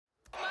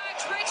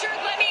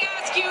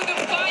you the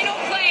final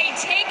play.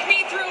 Take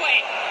me through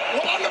it.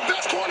 Well, I'm the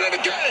best corner in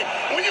the game.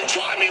 When you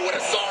try me with a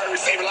sorry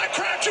receiver like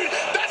Crabtree,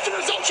 that's the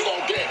result you're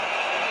going to get.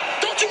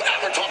 Don't you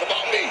ever talk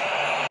about me.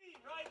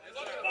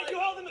 You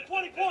held him to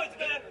 20 points,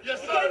 man. Yes,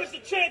 You sir. gave us a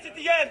chance at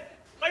the end.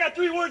 I got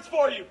 3 words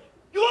for you.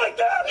 You like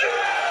that?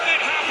 Yeah!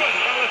 It happened.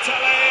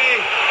 Balotelli.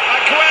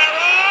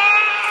 Aguero.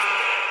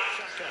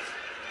 Shotgun.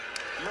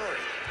 Murray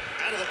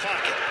out of the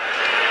pocket.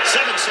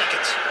 7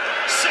 seconds.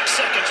 6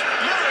 seconds.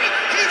 Murray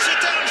heaves it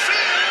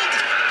downfield.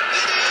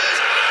 It is.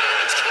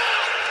 Oh, it's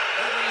caught.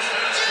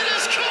 It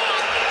is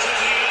caught.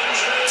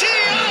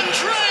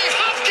 DeAndre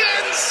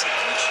Hopkins.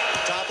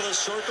 Top of the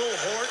circle.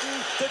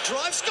 Horton. The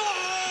drive score.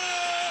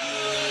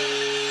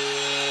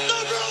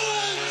 The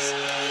Bruins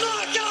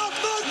knock out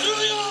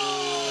Montreal.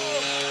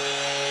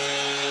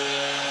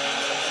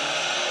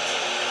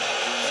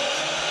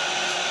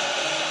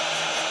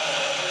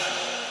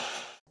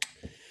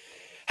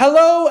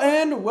 Hello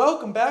and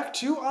welcome back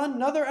to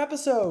another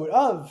episode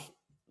of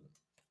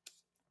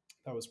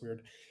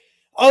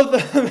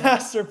the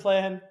Master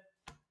Plan.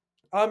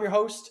 I'm your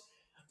host,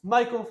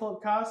 Michael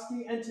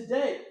Filipkowski, and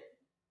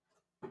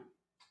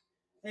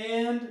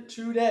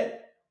today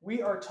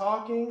we are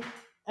talking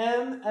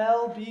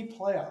MLB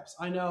playoffs.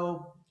 I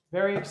know,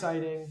 very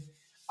exciting.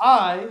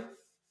 I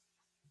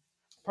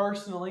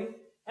personally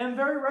am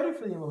very ready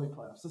for the MLB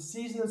playoffs. The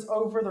season is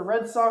over. The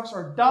Red Sox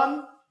are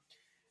done.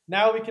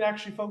 Now we can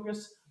actually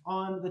focus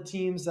on the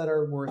teams that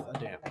are worth a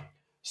damn.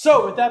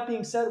 So with that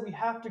being said, we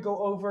have to go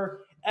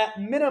over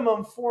at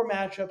minimum 4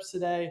 matchups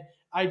today.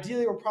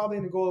 Ideally, we're probably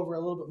going to go over a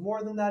little bit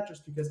more than that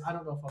just because I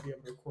don't know if I'll be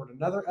able to record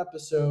another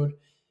episode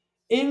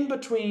in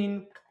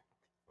between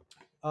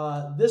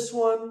this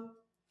one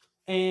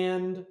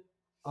and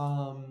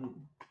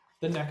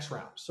the next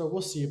round. So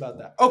we'll see about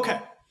that. Okay,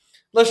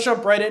 let's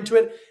jump right into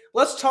it.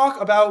 Let's talk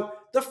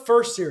about the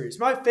first series.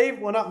 Not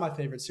my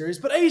favorite series,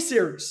 but a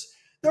series.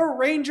 The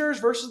Rangers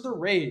versus the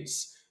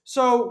Rays.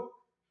 So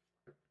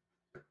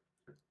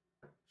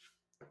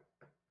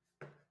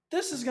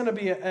this is going to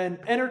be an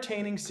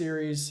entertaining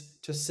series,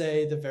 to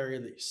say the very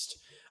least.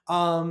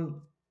 The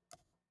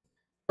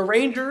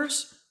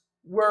Rangers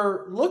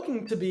were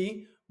looking to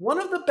be one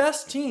of the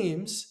best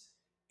teams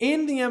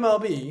in the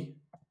MLB,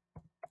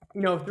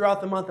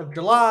 throughout the month of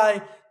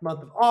July,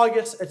 month of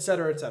August,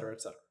 etc., etc.,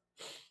 etc.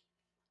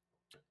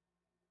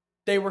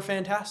 They were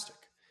fantastic.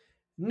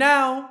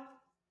 Now,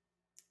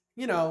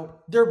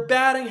 their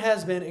batting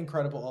has been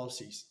incredible all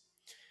season.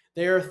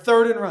 They are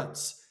 3rd in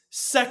runs,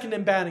 2nd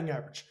in batting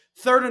average,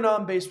 3rd in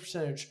on-base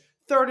percentage,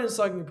 3rd in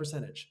slugging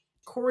percentage.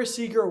 Corey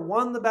Seager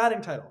won the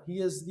batting title. He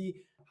is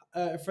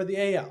for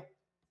the AL.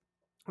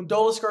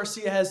 Adolis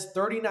Garcia has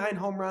 39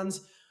 home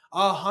runs,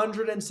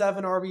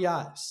 107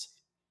 RBIs.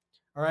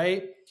 All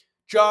right?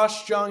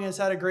 Josh Jung has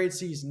had a great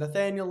season.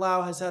 Nathaniel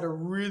Lau has had a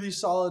really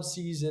solid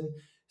season,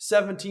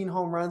 17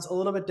 home runs, a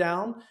little bit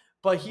down,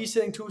 but he's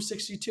hitting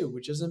 .262,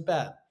 which isn't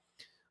bad.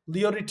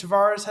 Leody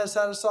Taveras has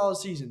had a solid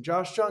season.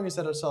 Josh Jung has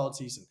had a solid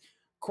season.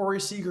 Corey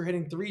Seager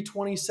hitting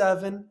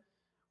 .327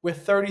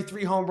 with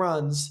 33 home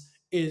runs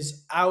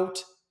is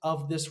out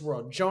of this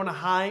world. Jonah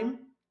Heim,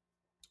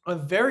 a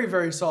very,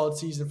 very solid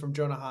season from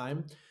Jonah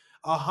Heim.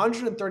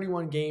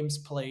 131 games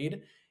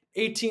played,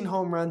 18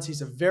 home runs.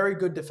 He's a very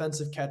good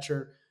defensive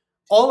catcher.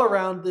 All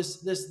around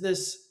this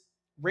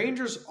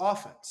Rangers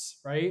offense,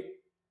 right,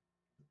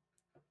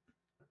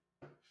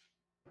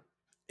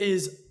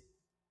 is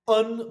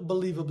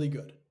unbelievably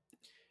good.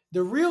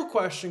 The real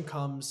question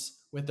comes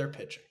with their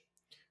pitching,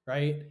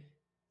 right?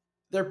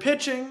 Their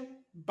pitching,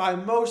 by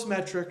most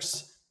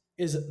metrics,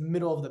 is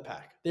middle of the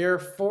pack. They're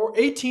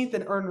 18th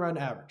in earned run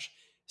average,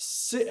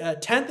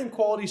 10th in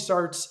quality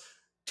starts,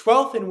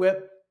 12th in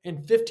whip,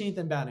 and 15th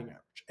in batting average.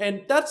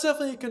 And that's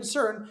definitely a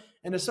concern,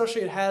 and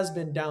especially it has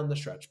been down the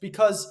stretch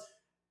because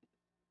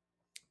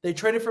they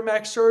traded for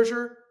Max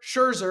Scherzer,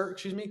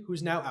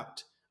 who's now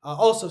out.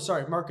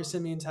 Marcus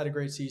Semion's had a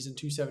great season,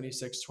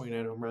 276,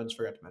 29 home runs,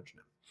 forgot to mention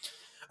him.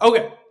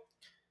 Okay.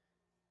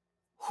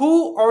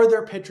 Who are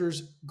their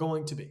pitchers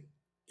going to be?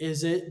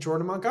 Is it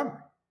Jordan Montgomery?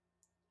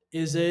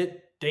 Is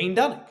it Dane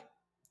Dunning?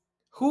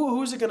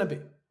 Who's it going to be?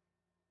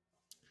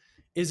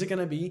 Is it going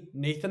to be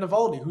Nathan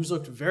Eovaldi, who's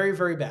looked very,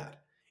 very bad?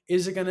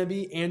 Is it going to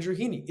be Andrew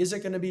Heaney? Is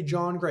it going to be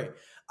John Gray?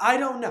 I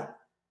don't know.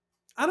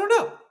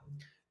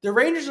 The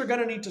Rangers are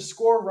going to need to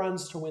score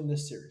runs to win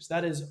this series.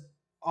 That is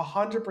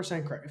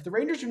 100% correct. If the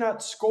Rangers do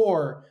not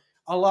score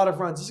a lot of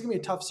runs, this is going to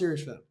be a tough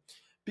series for them.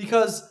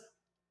 Because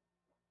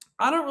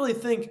I don't really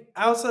think,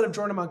 outside of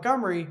Jordan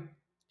Montgomery,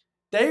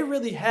 they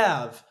really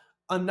have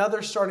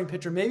another starting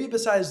pitcher, maybe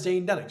besides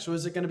Dane Dunning. So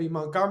is it going to be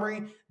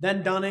Montgomery,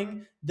 then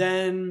Dunning,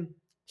 then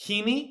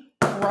Heaney?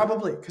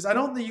 Probably. Because I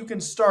don't think you can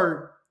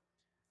start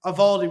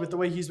Eovaldi with the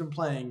way he's been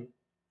playing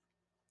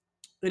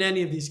in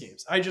any of these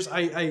games. I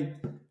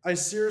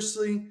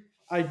seriously,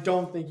 I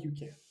don't think you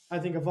can. I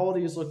think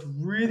Eovaldi has looked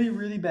really,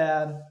 really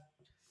bad.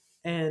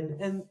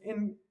 And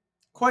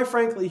quite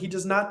frankly, he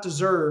does not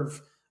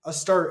deserve a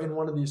start in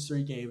one of these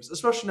 3 games,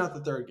 especially not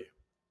the 3rd game.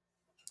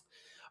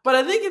 But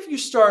I think if you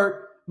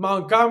start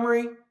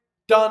Montgomery,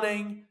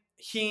 Dunning,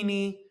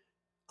 Heaney,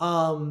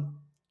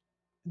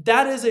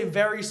 That is a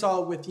very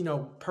solid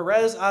with,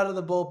 Perez out of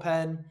the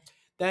bullpen.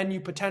 Then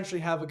you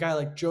potentially have a guy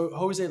like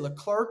Jose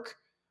Leclerc,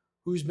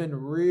 who's been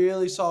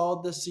really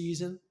solid this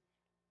season.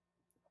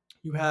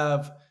 You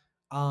have,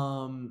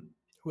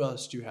 who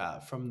else do you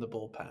have from the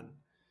bullpen?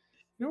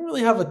 You don't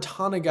really have a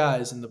ton of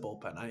guys in the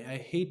bullpen. I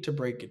hate to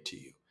break it to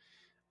you,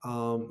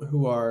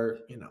 who are,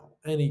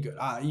 any good.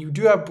 You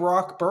do have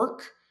Brock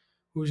Burke,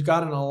 who's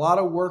gotten a lot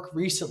of work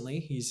recently.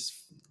 He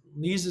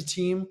leads the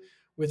team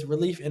with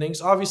relief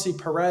innings. Obviously,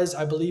 Perez,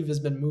 I believe, has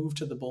been moved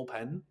to the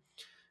bullpen.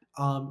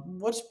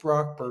 What's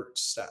Brock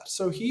Burke's stats?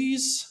 So he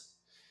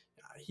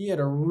had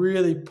a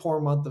really poor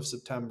month of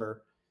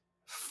September,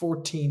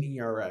 14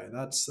 ERA.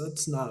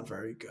 That's not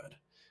very good.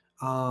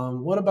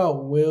 What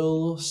about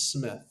Will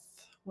Smith?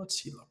 What's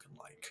he looking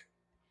like?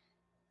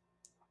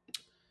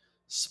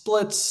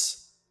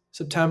 Splits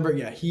September.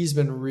 Yeah, he's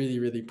been really,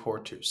 really poor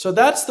too. So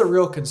that's the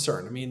real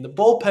concern. I mean, the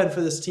bullpen for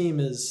this team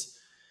is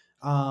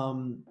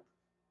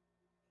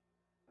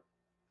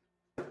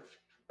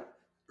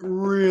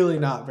really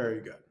not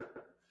very good.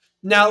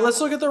 Now let's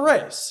look at the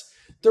Rays.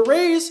 The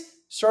Rays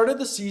started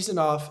the season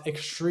off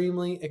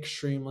extremely,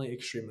 extremely,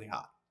 extremely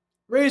hot.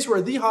 Rays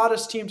were the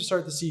hottest team to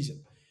start the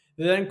season.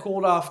 They then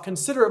cooled off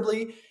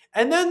considerably,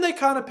 and then they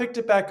kind of picked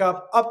it back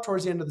up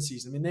towards the end of the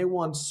season. I mean, they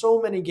won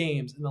so many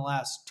games in the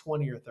last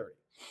 20 or 30.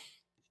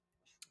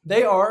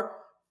 They are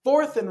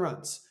 4th in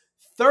runs,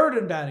 3rd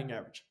in batting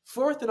average,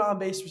 4th in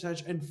on-base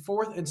percentage, and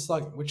 4th in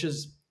slugging, which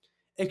is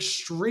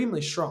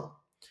extremely strong.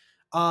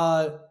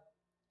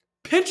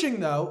 Pitching,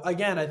 though,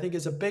 again, I think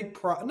is not a big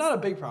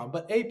problem,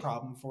 but a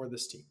problem for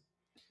this team.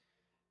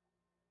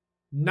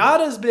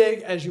 Not as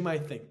big as you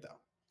might think, though.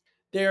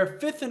 They are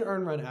 5th in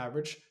earned run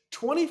average,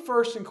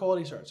 21st in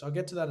quality starts. I'll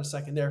get to that in a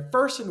second. They're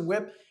 1st in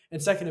whip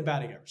and 2nd in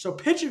batting average. So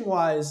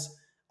pitching-wise,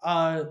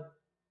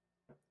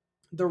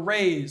 the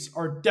Rays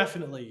are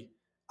definitely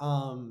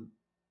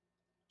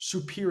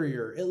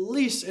superior, at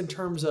least in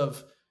terms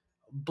of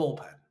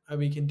bullpen.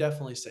 We can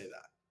definitely say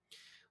that.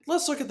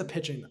 Let's look at the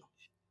pitching, though.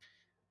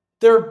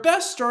 Their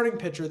best starting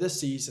pitcher this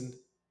season,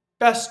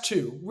 best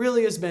two,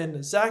 really has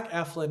been Zach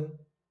Eflin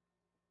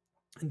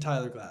and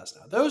Tyler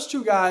Glasnow. Those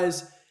two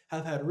guys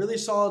have had really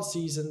solid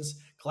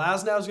seasons.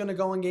 Glasnow is going to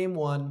go in game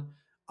 1,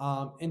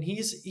 and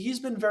he's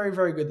been very,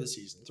 very good this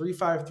season,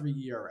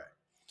 3.53 ERA.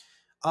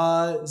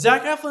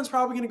 Zach Eflin's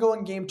probably going to go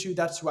in game 2.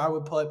 That's who I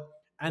would put.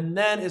 And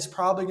then it's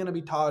probably going to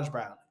be Taj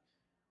Bradley,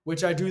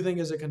 which I do think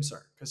is a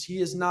concern because he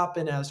has not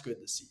been as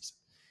good this season.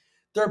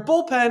 Their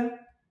bullpen,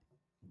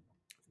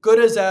 good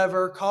as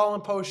ever.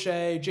 Colin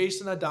Poche,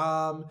 Jason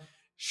Adam,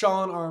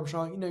 Sean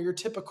Armstrong. Your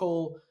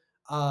typical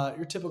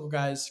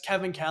guys.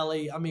 Kevin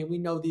Kelly. I mean, we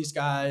know these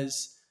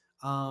guys.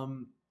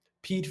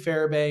 Pete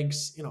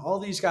Fairbanks. All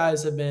these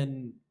guys have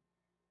been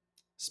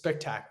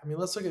spectacular. I mean,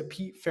 let's look at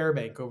Pete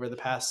Fairbanks over the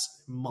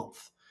past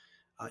month.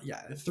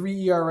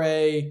 3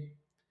 ERA.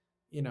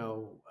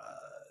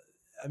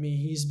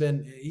 He's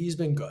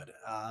been good.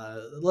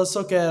 Let's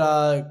look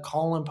at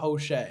Colin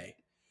Poche,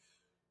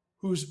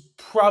 who's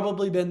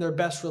probably been their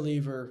best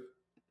reliever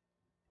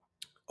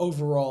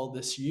overall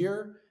this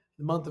year.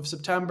 The month of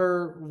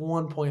September,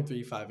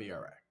 1.35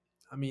 ERA.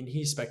 I mean,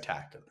 he's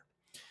spectacular.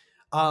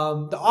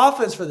 The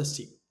offense for this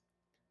team,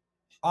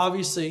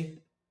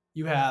 obviously,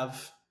 you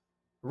have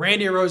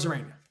Randy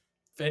Arozarena.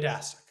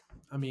 Fantastic.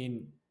 I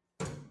mean,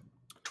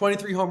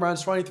 23 home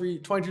runs,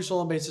 22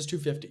 stolen bases,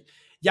 250.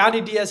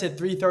 Yandy Diaz hit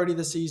 330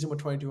 this season with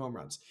 22 home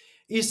runs.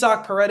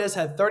 Isaac Paredes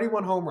had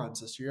 31 home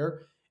runs this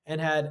year and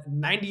had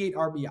 98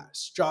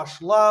 RBIs.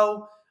 Josh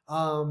Lowe,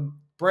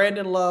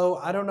 Brandon Lowe,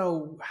 I don't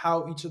know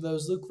how each of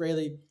those, Luke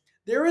Raley.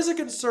 There is a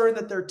concern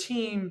that their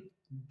team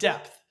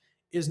depth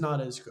is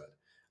not as good.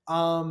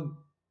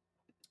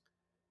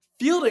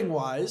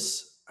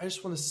 Fielding-wise, I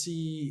just want to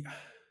see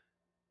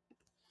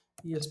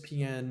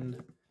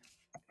ESPN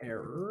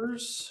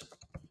errors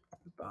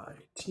by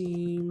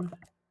team.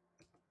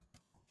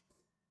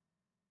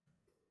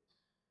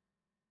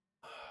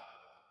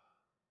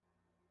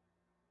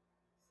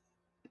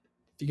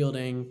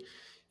 Fielding.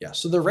 Yeah,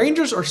 so the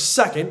Rangers are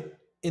 2nd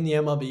in the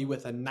MLB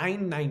with a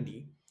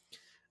 990.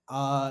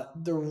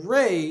 The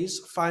Rays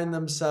find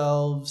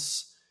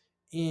themselves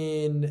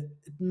in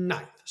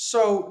 9th.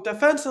 So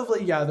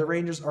defensively, the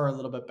Rangers are a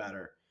little bit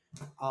better.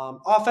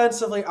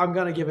 Offensively, I'm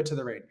going to give it to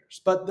the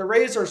Rangers. But the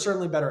Rays are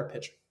certainly better at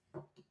pitching.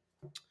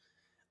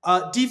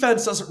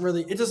 Defense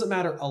doesn't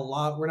matter a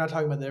lot. We're not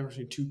talking about the difference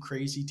between two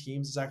crazy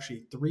teams. It's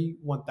actually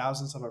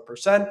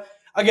 1,000%.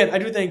 Again, I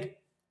do think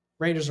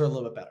Rangers are a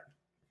little bit better.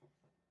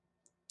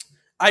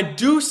 I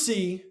do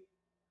see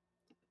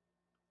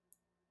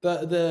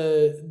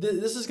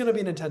this is going to be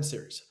an intense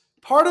series.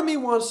 Part of me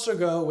wants to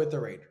go with the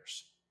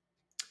Rangers,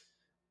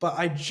 but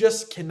I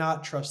just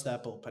cannot trust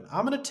that bullpen.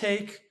 I'm going to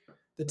take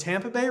the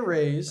Tampa Bay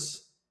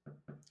Rays.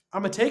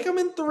 I'm going to take them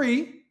in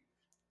 3.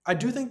 I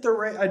do think the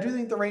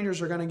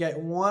Rangers are going to get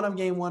one of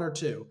game 1 or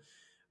 2,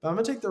 but I'm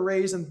going to take the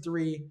Rays in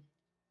 3.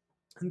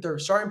 And their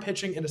starting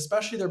pitching and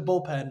especially their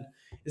bullpen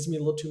is going to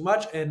be a little too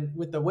much. And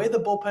with the way the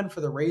bullpen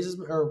for the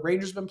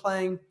Rangers been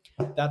playing,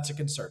 that's a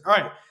concern. All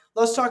right,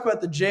 Let's talk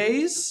about the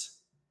Jays.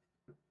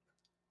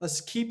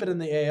 Let's keep it in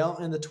the AL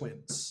and the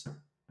Twins.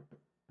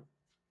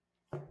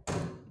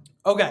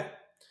 Okay.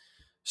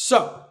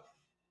 So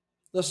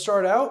let's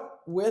start out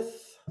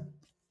with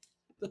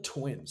the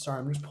Twins. Sorry,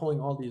 I'm just pulling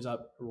all these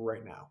up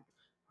right now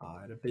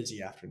at a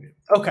busy afternoon.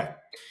 Okay.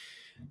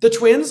 The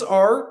Twins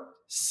are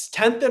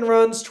 10th in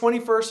runs,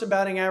 21st in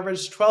batting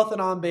average, 12th in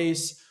on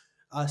base,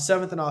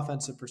 7th in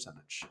offensive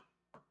percentage.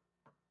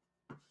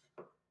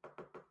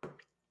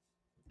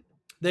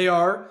 They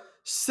are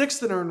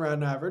 6th in earned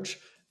run average,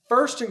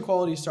 1st in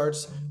quality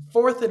starts,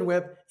 4th in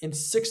whip, and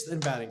 6th in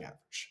batting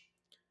average.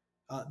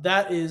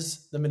 That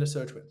is the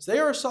Minnesota Twins. They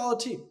are a solid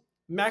team.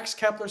 Max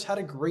Kepler's had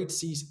a great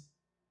season,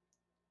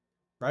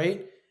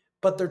 right?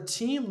 But their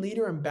team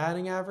leader in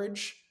batting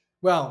average,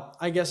 well,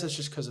 I guess it's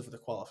just because of the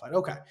qualified.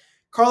 Okay.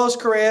 Carlos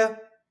Correa,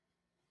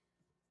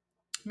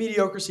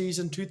 mediocre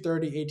season,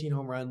 230, 18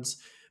 home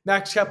runs.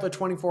 Max Kepler,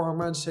 24 home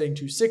runs, hitting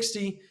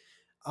 260.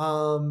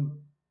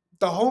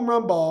 The home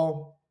run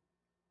ball,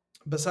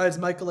 besides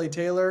Michael A.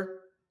 Taylor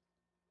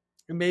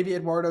and maybe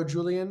Eduardo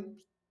Julian,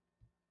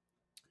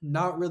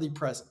 not really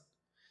present.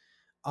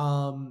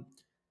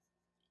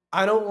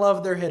 I don't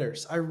love their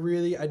hitters. I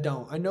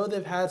don't. I know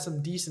they've had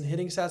some decent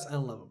hitting stats. I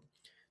don't love them.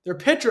 Their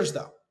pitchers,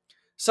 though.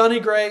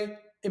 Sonny Gray,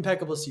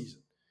 impeccable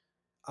season.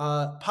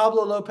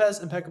 Pablo Lopez,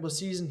 impeccable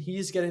season.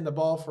 He's getting the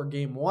ball for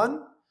game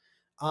 1.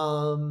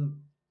 Kenta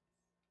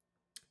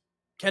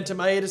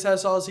Maeda's had a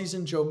solid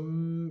season.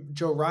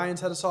 Joe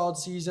Ryan's had a solid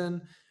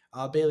season.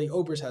 Bailey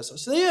Ober's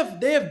has so they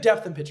have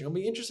depth in pitching. It'll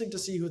be interesting to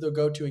see who they'll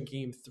go to in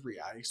game 3.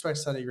 I expect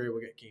Sonny Gray will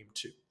get game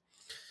 2.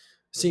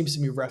 Seems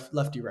to be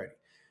lefty righty.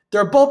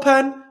 Their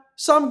bullpen,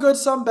 some good,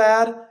 some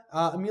bad.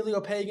 Emilio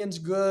Pagan's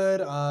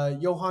good.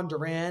 Johan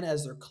Duran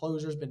as their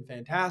closer has been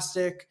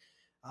fantastic.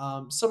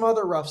 Some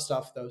other rough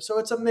stuff though. So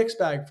it's a mixed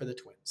bag for the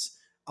Twins.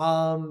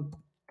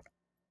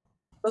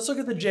 Let's look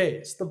at the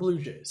Jays, the Blue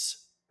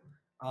Jays.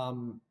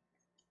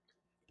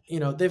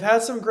 They've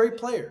had some great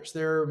players.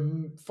 They're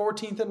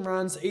 14th in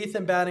runs, 8th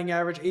in batting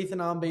average, 8th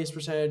in on-base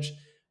percentage,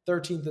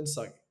 13th in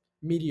slugging.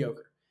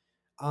 Mediocre.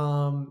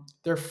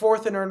 They're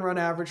 4th in earned run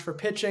average for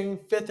pitching,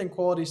 5th in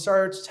quality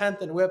starts,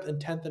 10th in whip,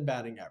 and 10th in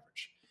batting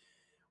average.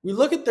 We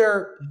look at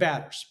their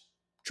batters.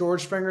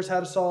 George Springer's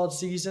had a solid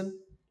season,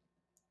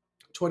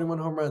 21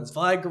 home runs.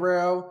 Vlad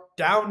Guerrero,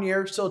 down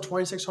year, still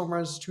 26 home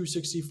runs,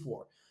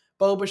 264.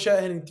 Bo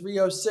Bichette hitting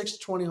 306,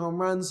 20 home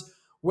runs.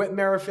 Whit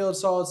Merrifield,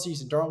 solid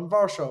season. Darwin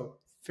Varsho,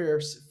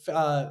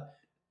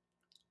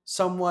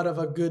 somewhat of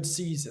a good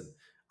season.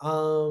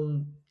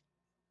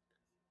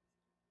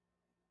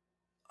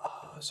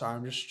 Sorry,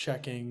 I'm just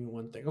checking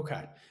one thing.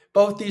 Okay.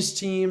 Both these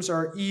teams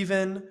are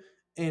even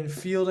in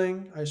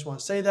fielding. I just want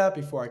to say that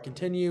before I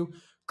continue.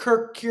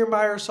 Kirk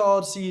Kiermaier,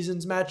 solid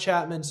seasons. Matt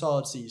Chapman,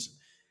 solid season.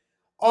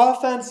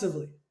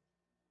 Offensively,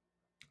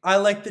 I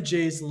like the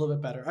Jays a little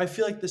bit better. I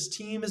feel like this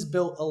team is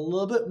built a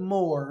little bit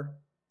more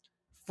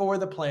for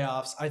the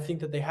playoffs. I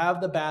think that they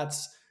have the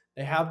bats,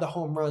 they have the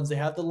home runs, they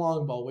have the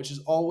long ball, which is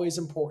always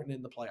important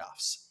in the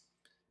playoffs.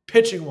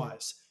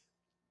 Pitching-wise,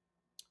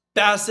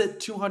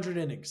 Bassett, 200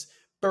 innings.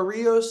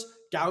 Barrios,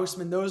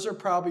 Gausman, those are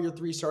probably your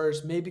 3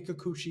 starters. Maybe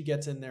Kikuchi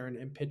gets in there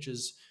and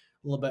pitches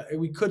a little bit.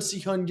 We could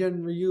see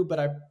Hyun-Jin Ryu, but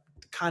I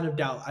kind of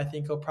doubt. I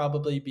think he'll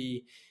probably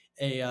be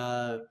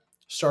a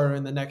starter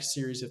in the next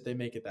series if they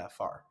make it that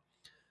far.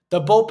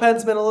 The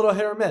bullpen's been a little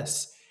hit or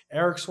miss.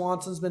 Eric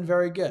Swanson's been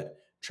very good.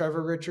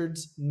 Trevor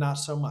Richards, not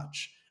so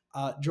much.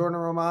 Jordan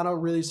Romano,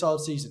 really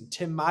solid season.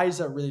 Tim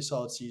Maiza, really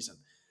solid season.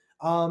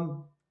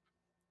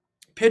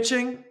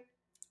 Pitching,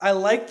 I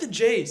like the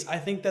Jays. I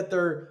think that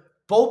their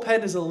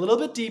bullpen is a little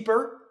bit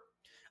deeper.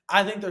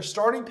 I think their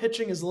starting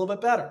pitching is a little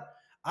bit better.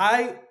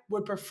 I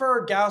would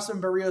prefer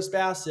Gausman, Barrios,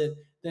 Bassett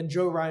than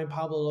Joe Ryan,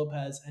 Pablo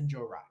Lopez, and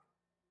Joe Ryan.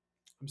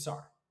 I'm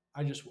sorry.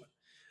 I just would.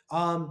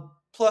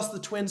 Plus, the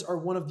Twins are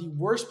one of the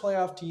worst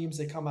playoff teams.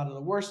 They come out of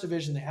the worst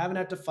division. They haven't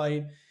had to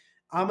fight.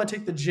 I'm going to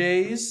take the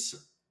Jays.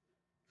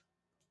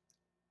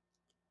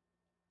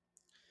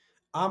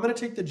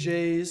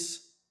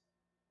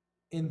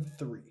 In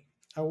 3.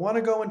 I want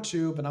to go in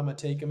 2, but I'm going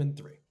to take them in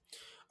 3.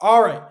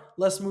 All right,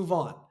 let's move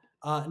on.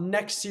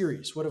 Next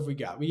series, what have we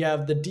got? We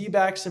have the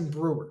D-backs and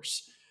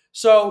Brewers.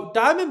 So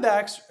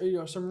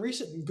Diamondbacks, some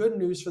recent good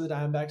news for the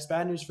Diamondbacks,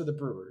 bad news for the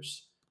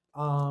Brewers.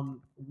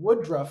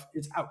 Woodruff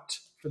is out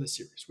for the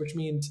series, which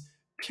means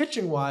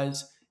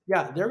pitching-wise,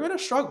 they're going to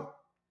struggle.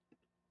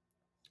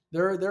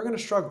 They're going to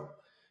struggle.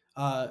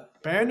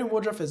 Brandon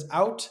Woodruff is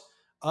out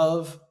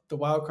of the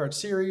wild card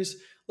series.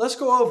 Let's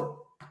go over.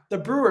 The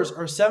Brewers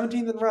are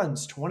 17th in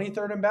runs,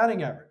 23rd in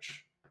batting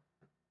average,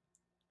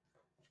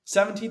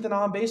 17th in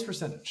on-base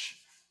percentage,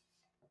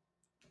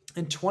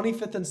 and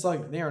 25th in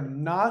slugging. They are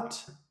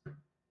not,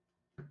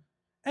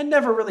 and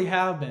never really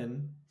have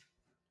been,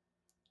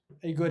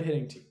 a good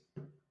hitting team.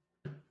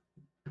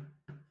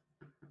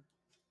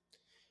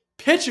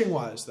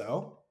 Pitching-wise,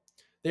 though,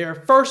 they are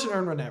 1st in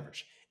earned run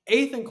average,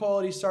 8th in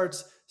quality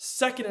starts,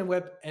 2nd in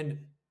whip, and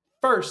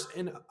 1st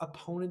in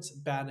opponent's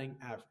batting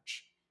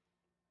average.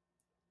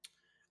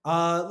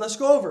 Let's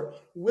go over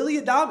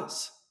Willy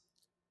Adames.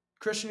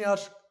 Christian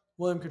Yelich,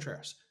 William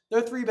Contreras.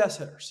 They're 3 best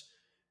hitters.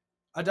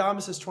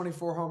 Adames has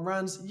 24 home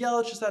runs.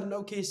 Yelich has had an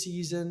okay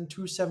season,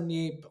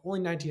 278, only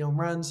 19 home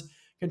runs.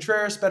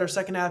 Contreras, better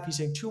second half. He's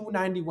hitting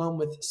 291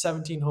 with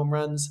 17 home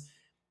runs.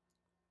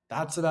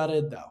 That's about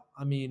it, though.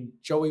 I mean,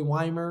 Joey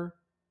Weimer,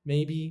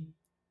 maybe.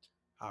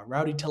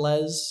 Rowdy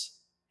Tellez,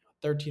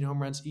 13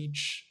 home runs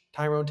each.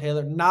 Tyrone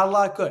Taylor, not a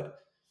lot good.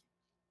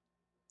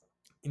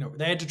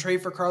 They had to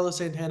trade for Carlos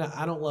Santana.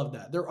 I don't love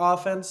that. Their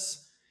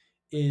offense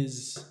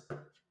is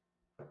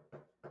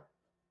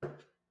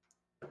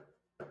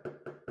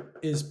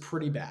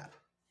pretty bad.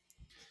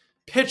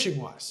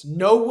 Pitching-wise,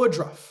 no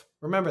Woodruff.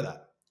 Remember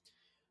that.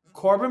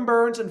 Corbin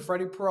Burns and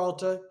Freddie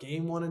Peralta,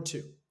 game 1 and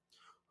 2.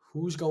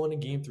 Who's going to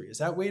game 3? Is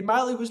that Wade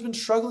Miley, who's been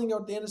struggling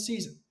at the end of the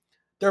season?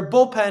 Their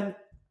bullpen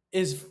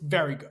is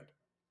very good.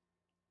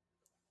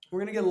 We're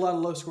going to get a lot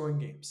of low-scoring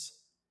games.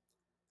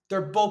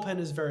 Their bullpen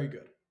is very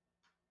good.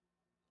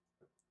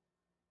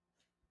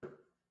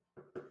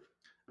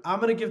 I'm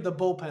going to give the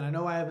bullpen. I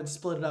know I haven't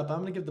split it up.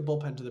 I'm going to give the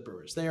bullpen to the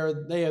Brewers. They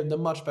have the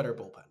much better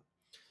bullpen.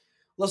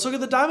 Let's look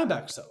at the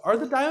Diamondbacks, though. Are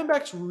the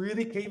Diamondbacks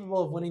really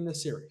capable of winning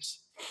this series?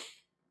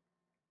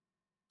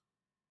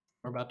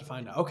 We're about to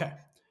find out. Okay.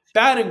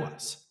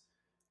 Batting-wise,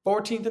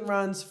 14th in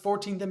runs,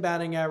 14th in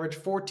batting average,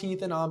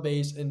 14th in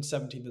on-base, and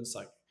 17th in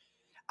slugging.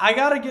 I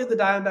got to give the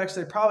Diamondbacks,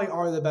 they probably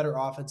are the better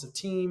offensive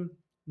team.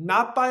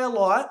 Not by a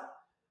lot,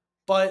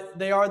 but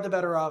they are the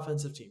better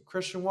offensive team.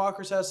 Christian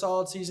Walker's had a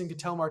solid season.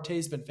 Ketel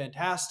Marte's been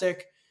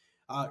fantastic.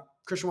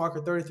 Christian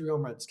Walker, 33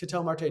 home runs.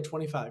 Ketel Marte,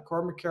 25.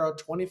 Corbin Carroll,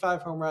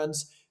 25 home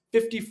runs,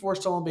 54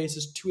 stolen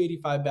bases,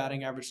 285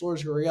 batting average.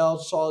 Lourdes Gurriel,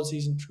 solid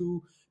season,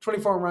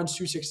 24 home runs,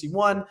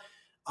 261.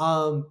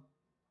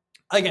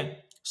 Again,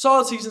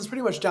 solid seasons,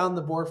 pretty much down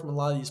the board from a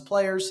lot of these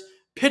players.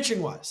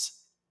 Pitching-wise,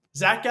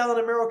 Zach Gallen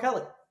and Merrill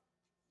Kelly,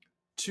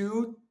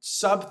 2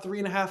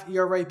 sub-3.5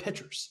 ERA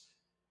pitchers.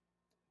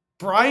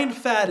 Brian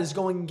Fadd is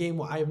going in game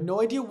 1. I have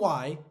no idea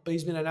why, but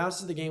he's been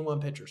announced as the game 1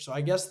 pitcher. So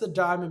I guess the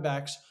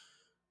Diamondbacks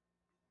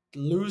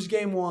lose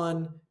game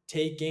 1,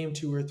 take game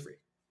 2 or 3.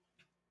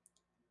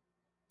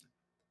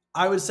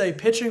 I would say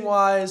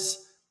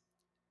pitching-wise,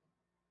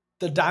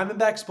 the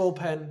Diamondbacks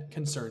bullpen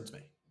concerns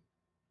me.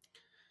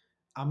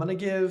 I'm going to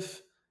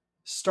give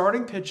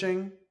starting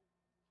pitching,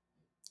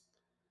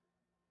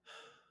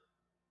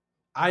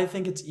 I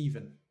think it's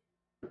even.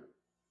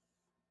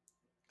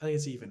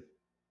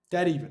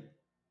 Dead even.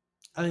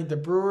 I think the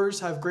Brewers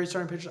have great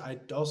starting pitchers. I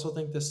also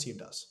think this team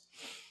does.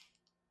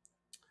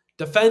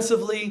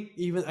 Defensively,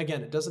 even,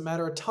 again, it doesn't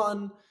matter a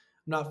ton. I'm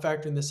not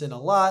factoring this in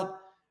a lot,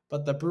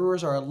 but the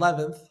Brewers are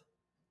 11th,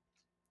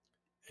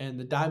 and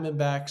the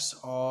Diamondbacks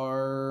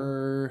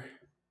are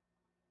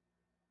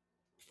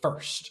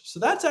first.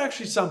 So that's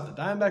actually something.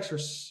 Diamondbacks are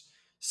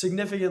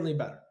significantly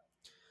better.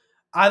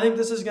 I think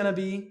this is going to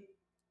be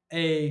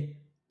a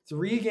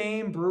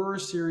 3-game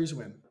Brewers series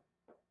win.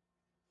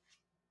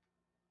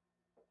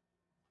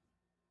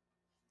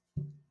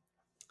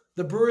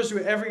 The Brewers do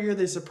it every year.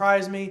 They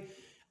surprise me.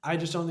 I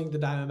just don't think the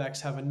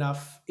Diamondbacks have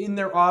enough in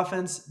their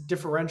offense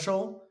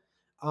differential.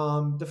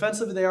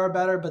 Defensively, they are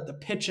better, but the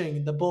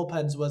pitching, the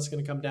bullpen is what's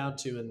going to come down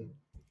to. And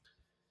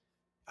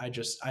I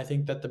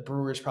think that the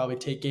Brewers probably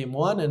take game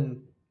 1,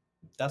 and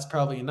that's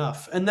probably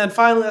enough. And then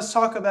finally, let's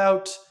talk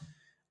about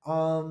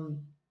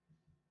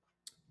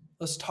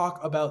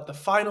the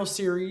final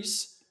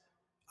series.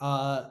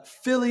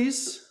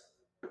 Phillies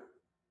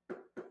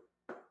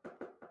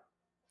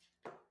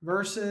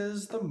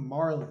versus the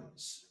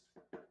Marlins.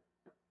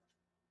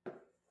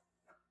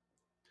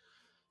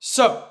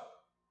 So,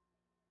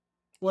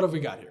 what have we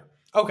got here?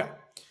 Okay,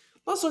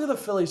 let's look at the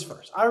Phillies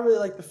first. I really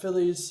like the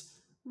Phillies.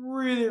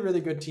 Really,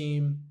 really good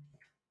team.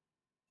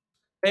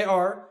 They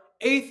are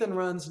 8th in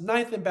runs,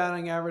 9th in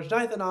batting average,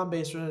 9th in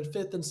on-base run, and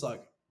 5th in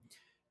slugging.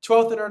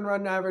 12th in earned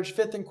run average,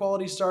 5th in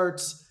quality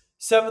starts,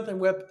 7th in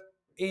whip,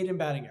 8th in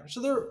batting average.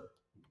 So they're a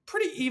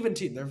pretty even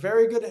team. They're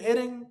very good at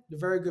hitting. They're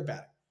very good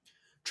batting.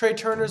 Trey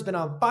Turner's been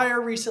on fire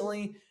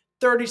recently.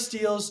 30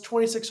 steals,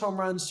 26 home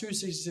runs,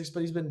 266, but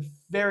he's been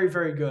very,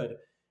 very good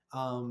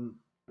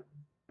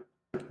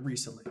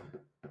recently.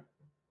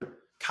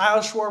 Kyle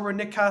Schwarber,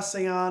 Nick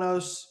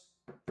Castellanos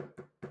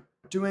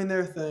doing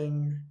their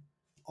thing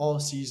all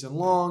season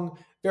long.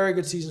 Very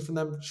good season from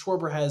them.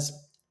 Schwarber has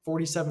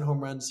 47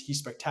 home runs. He's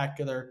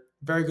spectacular.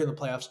 Very good in the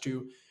playoffs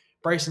too.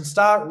 Bryson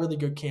Stott, really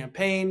good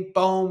campaign.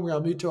 Bohm,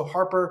 Real Muto,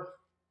 Harper,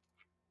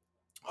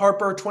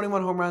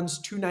 21 home runs,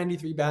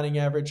 293 batting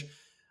average.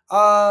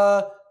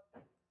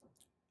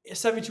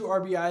 72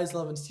 RBIs,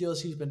 11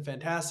 steals. He's been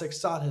fantastic.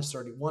 Stott has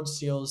 31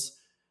 steals.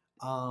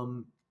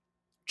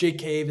 Jake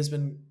Cave has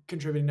been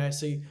contributing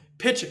nicely.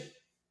 Pitching.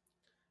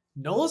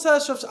 Nola's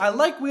had stuff. I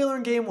like Wheeler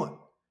in game 1.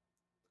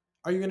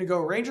 Are you going to go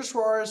Ranger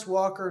Suarez,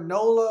 Walker,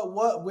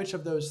 Nola? Which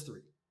of those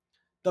 3?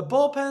 The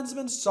bullpen's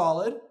been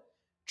solid.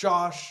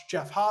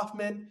 Jeff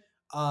Hoffman,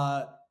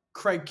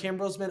 Craig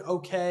Kimbrell's been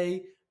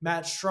okay.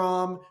 Matt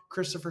Strahm,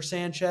 Christopher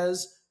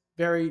Sanchez,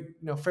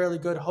 fairly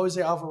good. Jose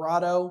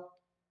Alvarado,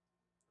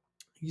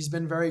 he's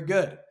been very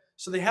good.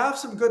 So they have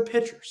some good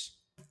pitchers.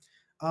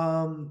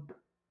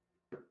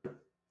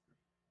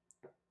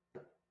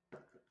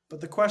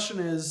 But the question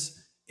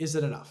is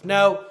it enough?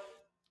 Now,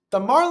 the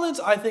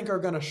Marlins, I think, are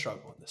going to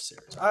struggle in this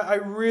series. I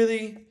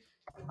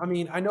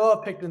know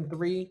I've picked in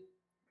 3.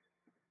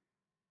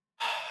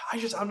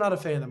 I'm not a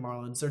fan of the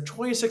Marlins. They're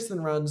 26th in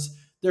runs.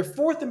 They're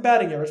 4th in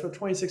batting average, but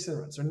 26th in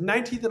runs. They're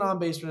 19th in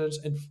on-base runs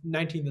and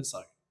 19th in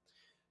slugging.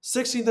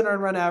 16th in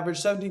earned run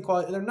average, 17th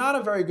quality. They're not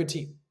a very good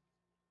team.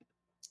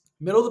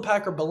 Middle of the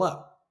pack or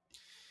below.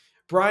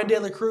 Brian De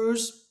La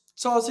Cruz,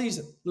 solid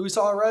season. Luis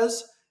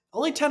Alvarez,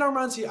 only 10 home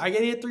runs. I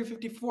get he had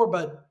 354,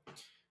 but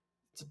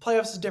the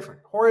playoffs is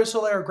different. Jorge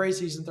Soler, great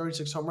season,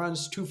 36 home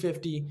runs,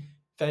 250,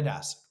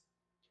 fantastic.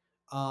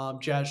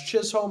 Jazz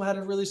Chisholm had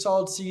a really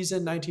solid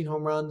season, 19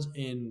 home runs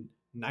in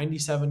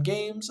 97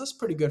 games. That's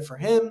pretty good for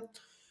him.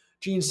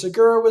 Gene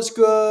Segura was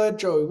good.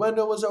 Joey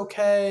Wendell was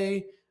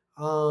okay.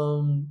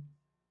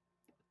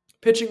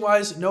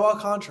 Pitching-wise, no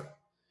Alcantara.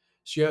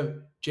 So you have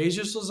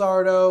Jesus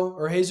Luzardo,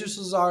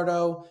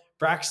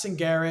 Braxton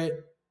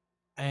Garrett,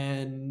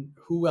 and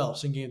who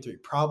else in Game 3?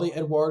 Probably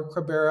Edward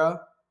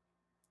Cabrera.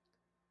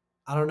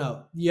 I don't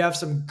know. You have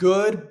some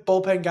good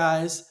bullpen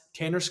guys.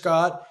 Tanner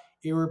Scott,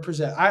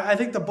 I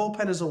think the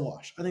bullpen is a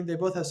wash. I think they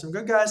both have some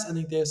good guys. I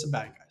think they have some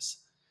bad guys.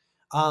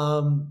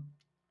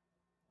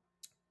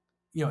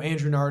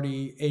 Andrew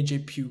Nardi,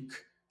 AJ Puke,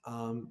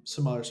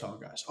 some other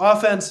solid guys.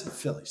 Offense,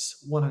 Phillies,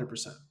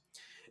 100%.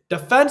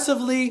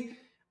 Defensively,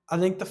 I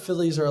think the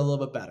Phillies are a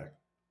little bit better.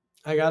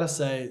 I got to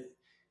say,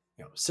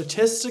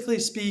 statistically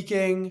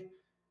speaking,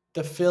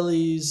 the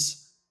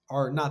Phillies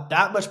are not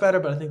that much better,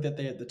 but I think that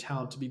they have the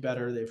talent to be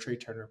better. They have Trey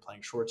Turner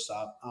playing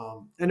shortstop.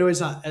 I know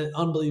he's not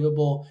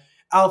unbelievable.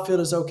 Outfield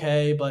is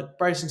okay, but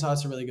Bryson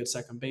Stott's a really good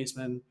second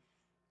baseman.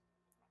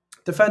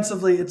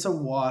 Defensively, it's a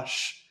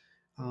wash.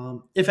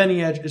 If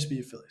any edge, it's be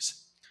the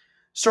Phillies.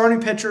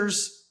 Starting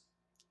pitchers,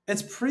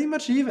 it's pretty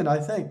much even, I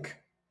think.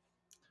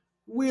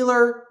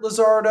 Wheeler,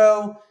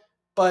 Luzardo,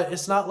 but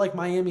it's not like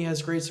Miami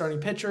has great starting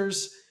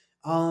pitchers.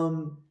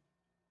 I'm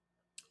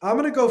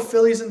going to go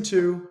Phillies in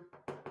 2.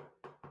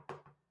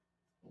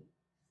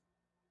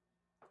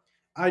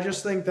 I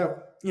just think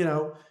that,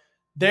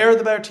 they're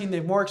the better team. They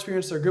have more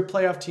experience. They're a good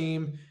playoff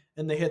team,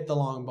 and they hit the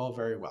long ball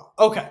very well.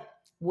 Okay,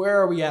 where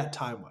are we at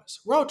time-wise?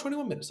 We're at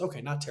 21 minutes.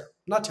 Okay, not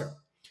terrible.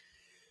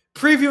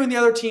 Previewing the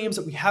other teams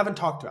that we haven't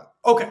talked about.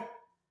 Okay.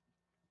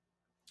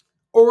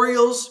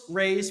 Orioles,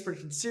 Rays,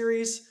 predicted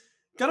series.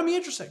 Going to be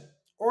interesting.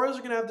 Orioles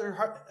are going to have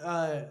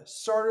their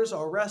starters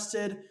all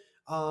rested.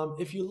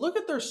 If you look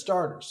at their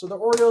starters, so the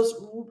Orioles,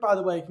 by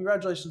the way,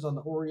 congratulations on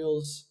the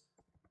Orioles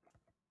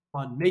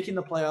on making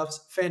the playoffs.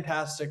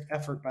 Fantastic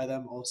effort by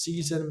them all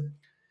season.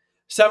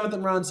 7th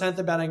in runs, 10th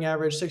in batting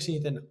average,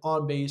 16th in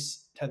on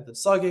base, 10th in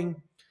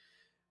slugging.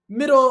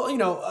 Middle,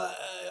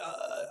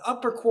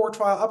 upper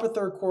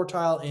third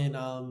quartile in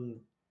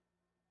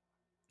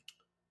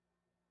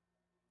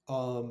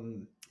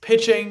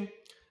pitching.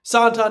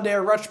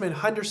 Santander, Rutschman,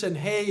 Henderson,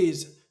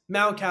 Hayes,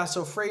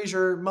 Mountcastle,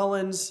 Frazier,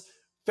 Mullins.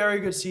 Very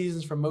good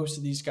seasons from most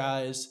of these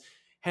guys.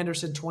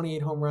 Henderson,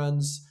 28 home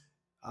runs,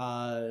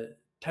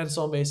 10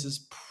 stolen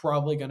bases,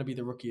 probably going to be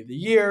the rookie of the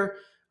year.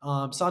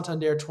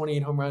 Santander,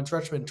 28 home runs.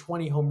 Rutschman,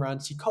 20 home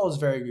runs. He calls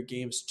very good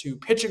games too.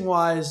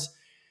 Pitching-wise,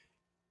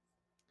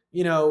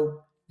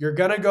 you're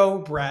going to go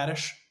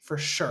Bradish for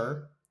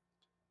sure.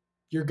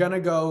 You're going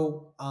to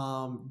go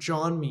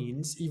John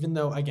Means, even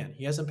though, again,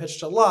 he hasn't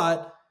pitched a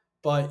lot,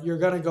 but you're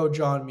going to go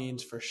John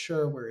Means for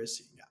sure. Where is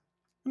he? Yeah.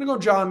 I'm going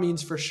to go John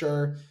Means for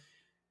sure.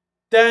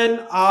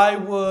 Then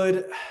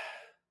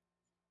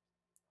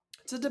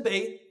it's a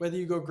debate whether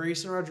you go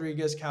Grayson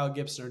Rodriguez, Kyle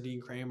Gibson, or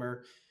Dean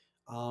Kramer.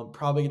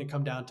 Probably going to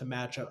come down to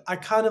matchup. I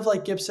kind of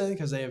like Gibson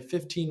because they have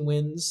 15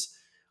 wins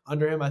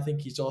under him. I think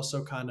he's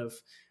also a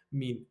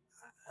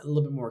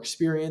little bit more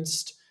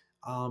experienced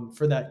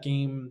for that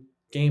game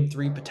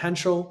 3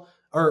 potential.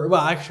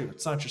 Actually,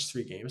 it's not just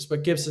 3 games,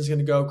 but Gibson's going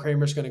to go.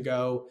 Kramer's going to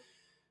go.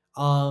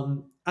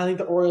 I think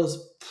the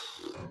Orioles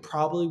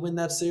probably win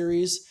that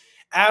series.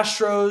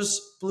 Astros,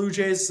 Blue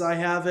Jays, as I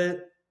have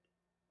it.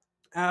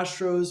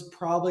 Astros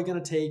probably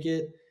going to take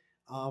it.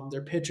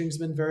 Their pitching's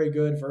been very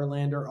good.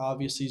 Verlander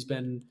obviously has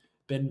been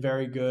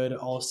very good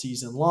all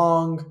season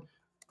long.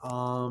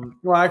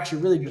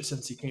 Actually, really just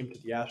since he came to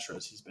the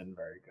Astros, he's been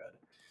very good.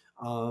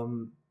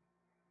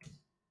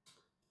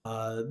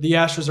 The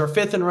Astros are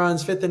 5th in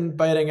runs, 5th in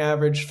batting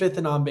average, 5th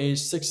in on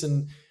base, 6th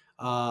in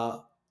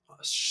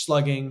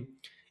slugging,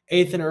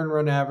 8th in earned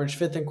run average,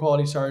 5th in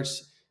quality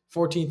starts,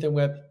 14th in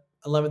whip,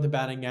 11th in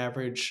batting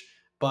average.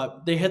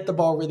 But they hit the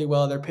ball really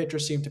well. Their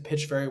pitchers seem to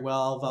pitch very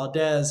well.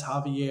 Valdez,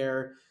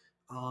 Javier,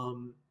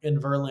 and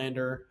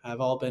Verlander have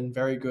all been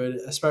very good,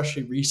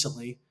 especially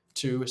recently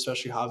too,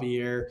 especially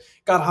Javier.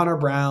 Got Hunter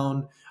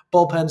Brown.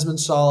 Bullpen's been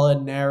solid.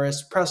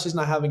 Neris. Presley's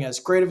not having as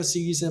great of a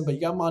season, but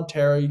you got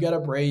Montero, you got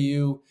Abreu,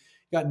 you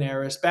got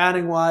Neris.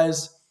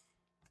 Batting-wise,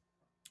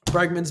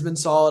 Bregman's been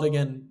solid.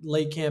 Again,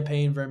 late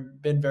campaign,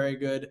 been very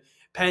good.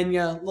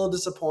 Pena, a little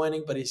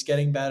disappointing, but he's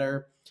getting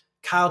better.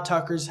 Kyle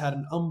Tucker's had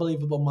an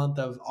unbelievable month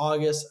of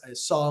August, a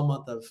solid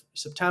month of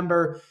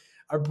September.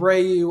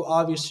 Abreu,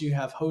 obviously you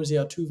have Jose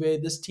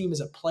Altuve. This team is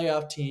a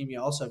playoff team.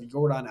 You also have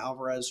Yordan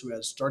Alvarez, who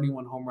has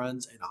 31 home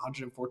runs in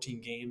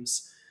 114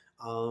 games.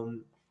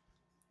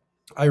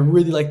 I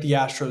really like the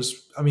Astros.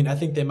 I mean, I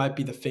think they might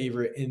be the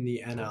favorite in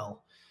the NL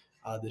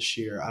this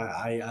year.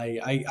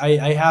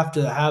 I have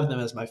to have them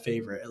as my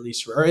favorite, at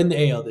least, or in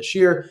the AL this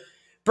year.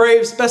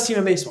 Braves, best team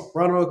in baseball.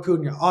 Ronald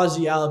Acuna,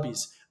 Ozzie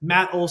Albies,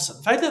 Matt Olson.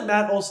 The fact that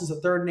Matt Olson's the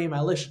third name on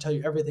my list should tell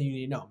you everything you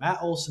need to know. Matt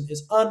Olson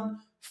is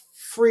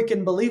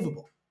unfreaking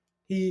believable.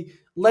 He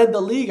led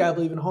the league, I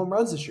believe, in home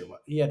runs this year.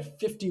 What? He had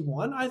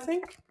 51, I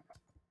think.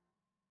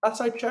 Last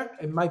I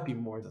checked, it might be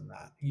more than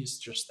that. He's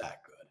just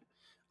that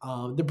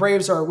good. The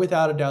Braves are,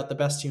 without a doubt, the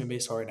best team in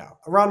baseball right now.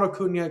 Ronald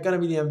Acuna,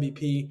 going to be the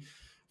MVP.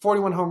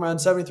 41 home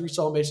runs, 73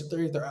 stolen bases,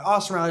 33.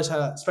 Austin Riley's had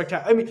a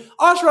spectacular. I mean,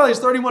 Austin Riley's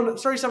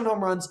 37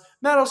 home runs.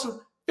 Matt Olson,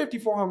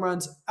 54 home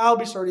runs.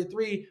 Albies,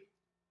 33.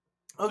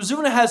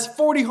 Ozuna has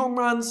 40 home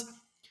runs.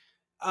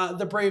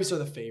 The Braves are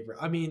the favorite.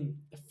 I mean,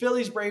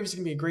 Phillies-Braves is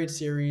going to be a great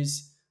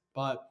series,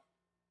 but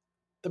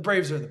the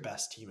Braves are the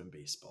best team in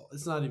baseball.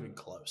 It's not even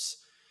close.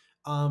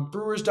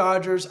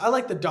 Brewers-Dodgers. I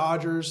like the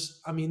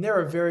Dodgers. I mean, they're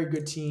a very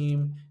good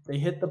team. They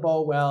hit the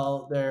ball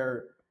well.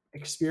 They're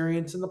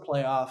experienced in the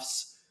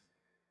playoffs.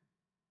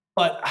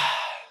 But,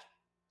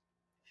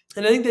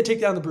 and I think they take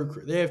down the Brew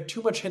Crew. They have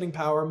too much hitting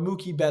power.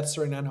 Mookie Betts,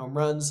 39 home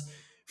runs.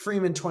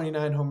 Freeman,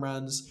 29 home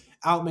runs.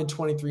 Outman,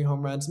 23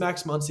 home runs.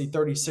 Max Muncy,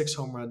 36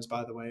 home runs,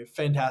 by the way.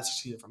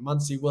 Fantastic season from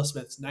Muncy. Will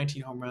Smith,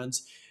 19 home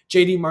runs.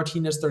 JD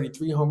Martinez,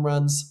 33 home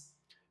runs.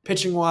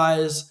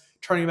 Pitching-wise,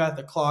 turning back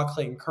the clock,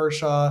 Clayton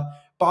Kershaw.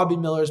 Bobby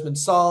Miller's been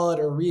solid.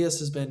 Urias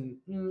has been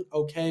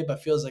okay,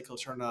 but feels like he'll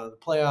turn out in the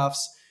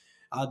playoffs.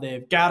 They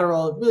have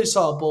Gatterell, really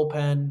solid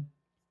bullpen.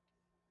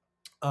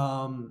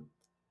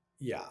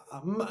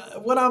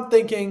 What I'm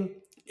thinking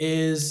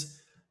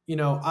is,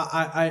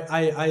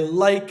 I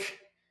like,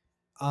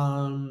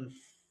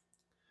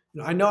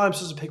 I know I'm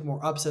supposed to pick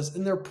more upsets,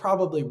 and there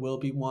probably will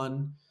be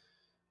one.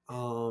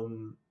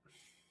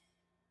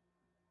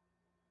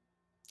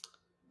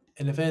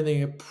 And if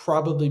anything, it'd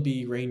probably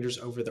be Rangers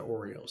over the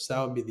Orioles.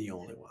 That would be the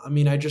only one. I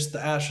mean, the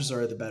Astros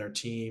are the better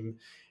team.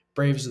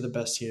 Braves are the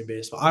best team in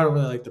baseball. I don't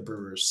really like the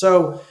Brewers.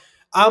 So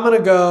I'm going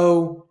to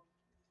go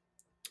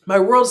my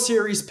World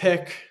Series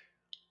pick.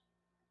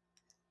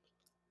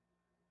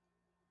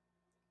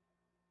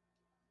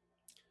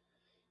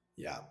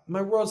 Yeah,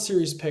 my World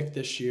Series pick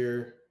this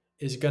year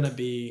is going to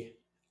be,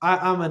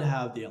 I'm going to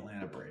have the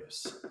Atlanta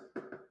Braves.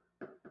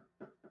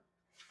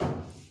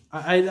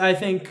 I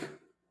think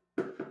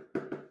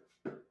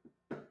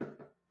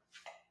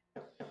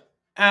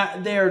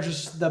they are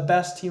just the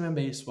best team in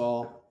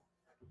baseball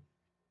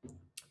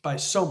by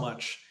so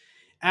much.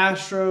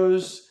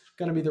 Astros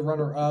going to be the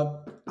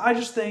runner-up. I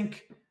just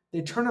think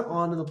they turn it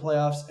on in the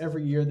playoffs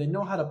every year. They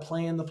know how to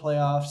play in the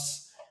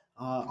playoffs.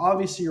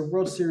 Obviously, your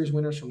World Series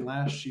winners from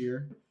last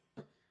year.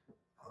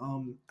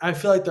 I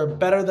feel like they're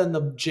better than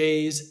the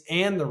Jays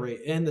and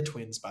the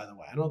Twins, by the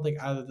way. I don't think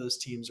either of those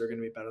teams are going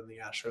to be better than the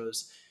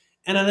Astros.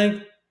 And I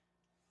think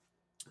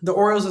the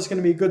Orioles is going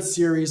to be a good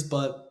series,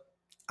 but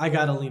I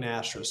got to lean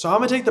Astros. So I'm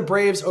going to take the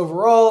Braves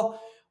overall.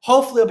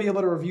 Hopefully, I'll be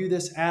able to review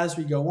this as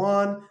we go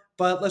on.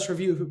 But let's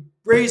review.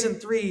 Rays in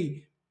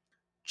 3,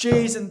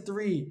 Jays in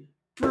 3,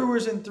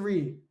 Brewers in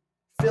 3,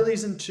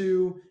 Phillies in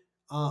 2.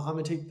 I'm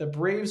going to take the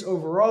Braves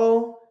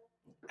overall,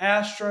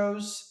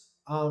 Astros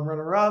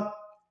runner-up.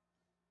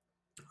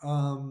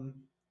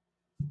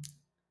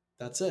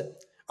 That's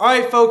it. All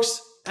right,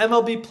 folks.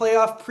 MLB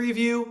Playoff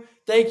Preview.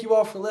 Thank you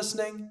all for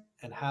listening,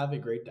 and have a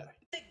great day.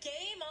 The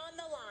game on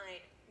the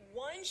line.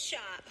 One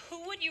shot.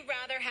 Who would you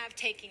rather have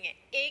taking it,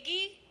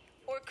 Iggy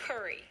or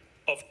Curry?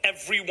 Of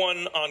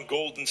everyone on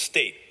Golden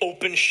State,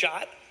 open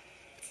shot,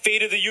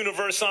 fate of the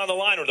universe on the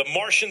line, or the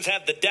Martians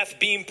have the death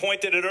beam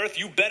pointed at Earth,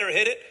 you better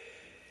hit it.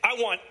 I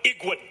want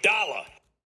Iguodala.